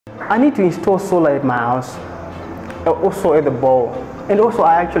I need to install solar at my house, also at the bowl, and also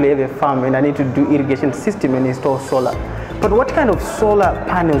I actually have a farm and I need to do irrigation system and install solar. But what kind of solar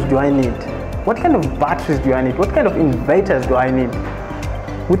panels do I need? What kind of batteries do I need? What kind of inverters do I need?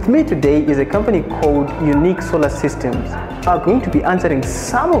 With me today is a company called Unique Solar Systems. We are going to be answering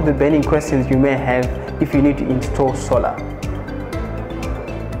some of the burning questions you may have if you need to install solar.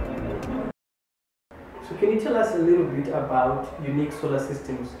 So can you tell us a little bit about Unique Solar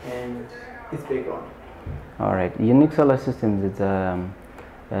Systems and its background? All right, Unique Solar Systems is a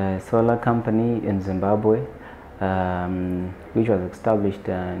solar company in Zimbabwe, which was established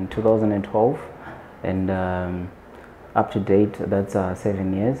in 2012, and up to date, that's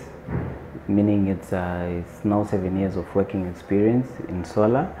 7 years, meaning it's now 7 years of working experience in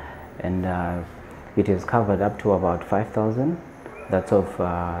solar, and it has covered up to about 5,000. That's of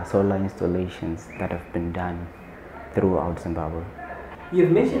solar installations that have been done throughout Zimbabwe.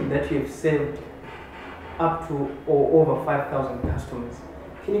 You've mentioned that you've served up to or over 5,000 customers.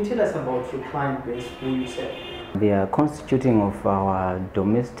 Can you tell us about your client base, who you serve? They are constituting of our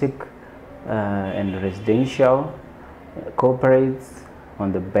domestic and residential, corporates,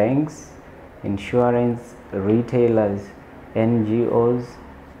 on the banks, insurance, retailers, NGOs,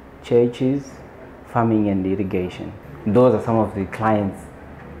 churches, farming and irrigation. Those are some of the clients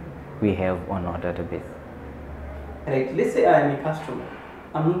we have on our database. Right, let's say I'm a customer.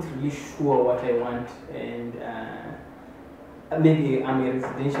 I'm not really sure what I want, and maybe I'm a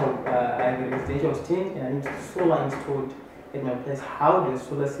residential, I have a residential stand and I need solar installed at my place. How does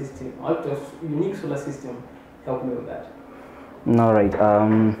Unique Solar System help me with that? All right.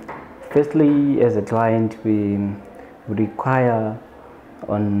 Firstly, as a client, we require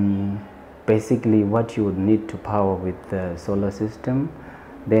on basically what you would need to power with the solar system.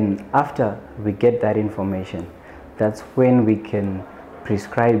 Then after we get that information, that's when we can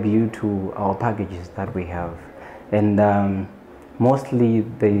prescribe you to our packages that we have. And mostly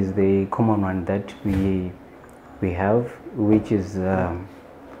there is the common one that we have, which is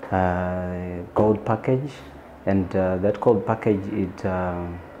gold package, and that gold package, it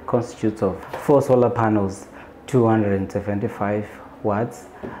constitutes of 4 solar panels, 275 watts.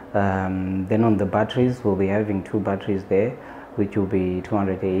 Then on the batteries, we'll be having 2 batteries there, which will be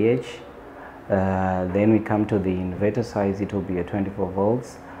 200 AH. Then we come to the inverter size. It will be a 24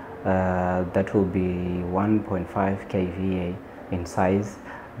 volts. That will be 1.5 kVA in size.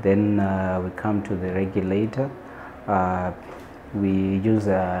 Then we come to the regulator. We use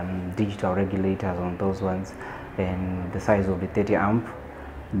digital regulators on those ones, and the size will be 30 amp.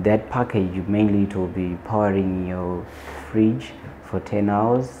 That package mainly it will be powering your fridge for 10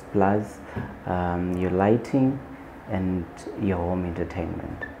 hours plus your lighting and your home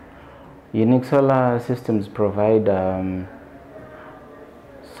entertainment. Unique Solar Systems provide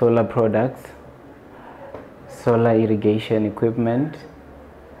solar products, solar irrigation equipment,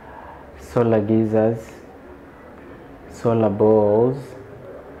 solar geysers, solar boreholes,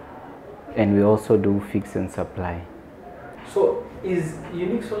 and we also do fix and supply. So is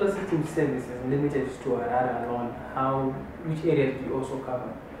Unique Solar System services limited to Harare alone? Which areas do you also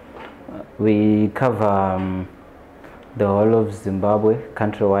cover? We cover the whole of Zimbabwe,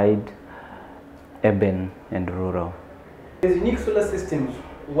 countrywide, urban and rural. As Unique Solar Systems,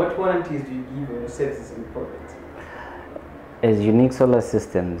 what warranties do you give on your services and products? As Unique Solar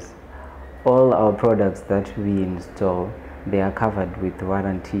Systems, all our products that we install, they are covered with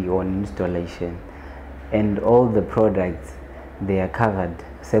warranty on installation, and all the products, they are covered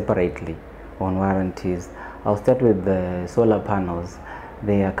separately on warranties. I'll start with the solar panels.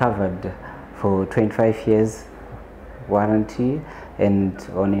 They are covered for 25 years warranty, and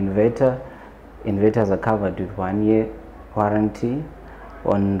on inverters are covered with 1 year warranty.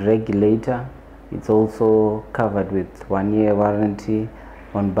 On regulator, it's also covered with 1 year warranty.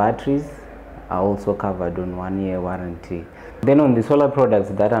 On batteries are also covered on 1 year warranty. Then on the solar products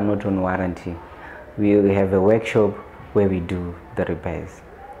that are not on warranty, we have a workshop where we do the repairs.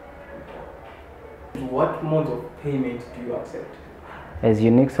 What mode of payment do you accept? As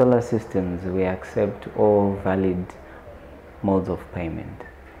Unique Solar Systems, we accept all valid modes of payment.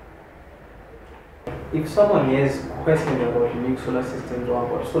 If someone has questions about Unique Solar Systems or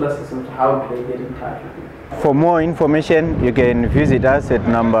about solar systems, how do they get in touch with you? For more information, you can visit us at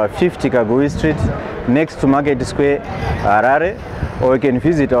number 50 Kagui Street, next to Market Square, Harare, or you can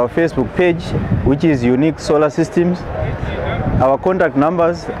visit our Facebook page, which is Unique Solar Systems. Our contact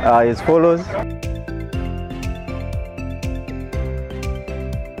numbers are as follows.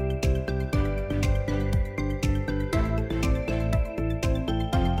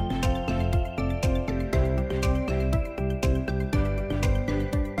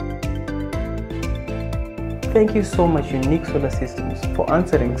 thank you so much, Unique Solar Systems, for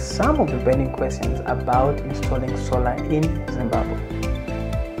answering some of the burning questions about installing solar in Zimbabwe.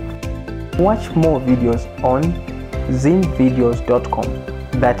 Watch more videos on zimvideos.com.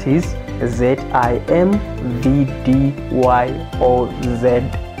 That is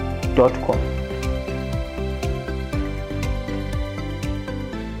ZIMVDYOZ.com.